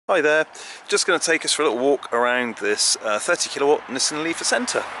Hi there, just going to take us for a little walk around this 30 kilowatt Nissan Leaf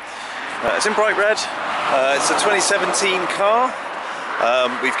Acenta. It's in bright red, it's a 2017 car.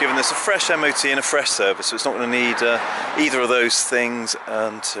 We've given this a fresh MOT and a fresh service, so it's not going to need either of those things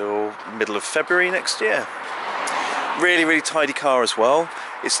until middle of February next year. Really tidy car as well.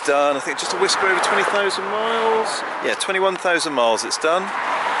 It's done, I think, just a whisper over 20,000 miles. Yeah, 21,000 miles it's done.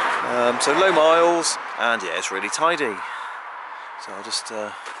 So low miles, and yeah, it's really tidy. So I just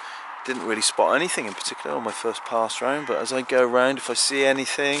didn't really spot anything in particular on my first pass round, but as I go around, if I see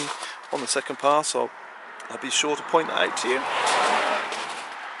anything on the second pass, I'll be sure to point that out to you.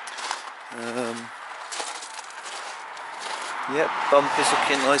 Yep, bumper's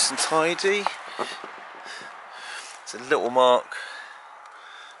looking nice and tidy. It's a little mark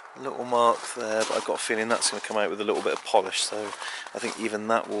there, but I've got a feeling that's going to come out with a little bit of polish, so I think even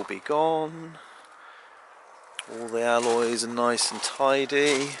that will be gone. All the alloys are nice and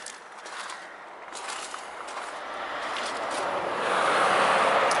tidy.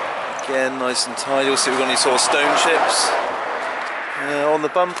 Again, nice and tidy. We'll see if we've got any sort of stone chips on the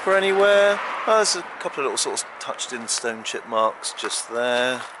bumper anywhere. Oh, there's a couple of little sort of touched in stone chip marks just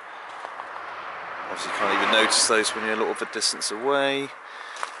there. Obviously you can't even notice those when you're a little bit distance away.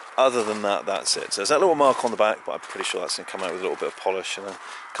 Other than that, that's it. So there's that little mark on the back, but I'm pretty sure that's going to come out with a little bit of polish and a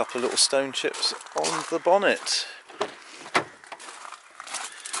couple of little stone chips on the bonnet.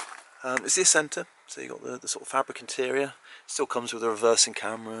 It's the Acenta, so you've got the sort of fabric interior. Still comes with a reversing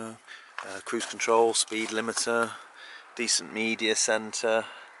camera, cruise control, speed limiter, decent media centre,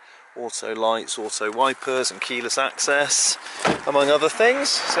 auto lights, auto wipers and keyless access, among other things.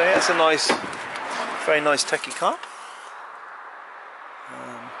 So yeah, it's a nice, very nice techie car.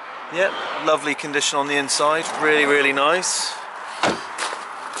 Yep, lovely condition on the inside, really nice.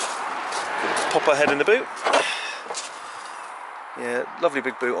 Pop our head in the boot. Yeah, lovely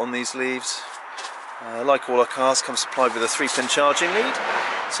big boot on these leaves. Like all our cars, comes supplied with a 3-pin charging lead,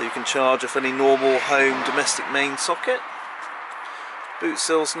 so you can charge off any normal home domestic main socket. Boot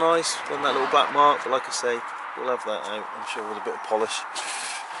sill's nice, got that little black mark, but like I say, we'll have that out, I'm sure, with a bit of polish.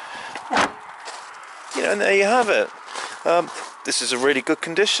 You know, and there you have it. This is a really good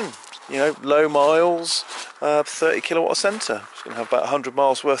condition. You know, low miles, 30 kilowatt Acenta. It's going to have about 100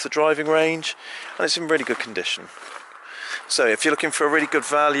 miles worth of driving range, and it's in really good condition. So if you're looking for a really good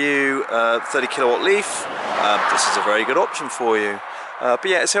value 30 kilowatt Leaf, this is a very good option for you. But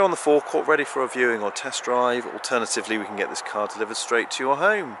yeah, it's here on the forecourt, ready for a viewing or test drive. Alternatively, we can get this car delivered straight to your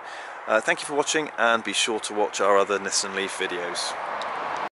home. Thank you for watching, and be sure to watch our other Nissan Leaf videos.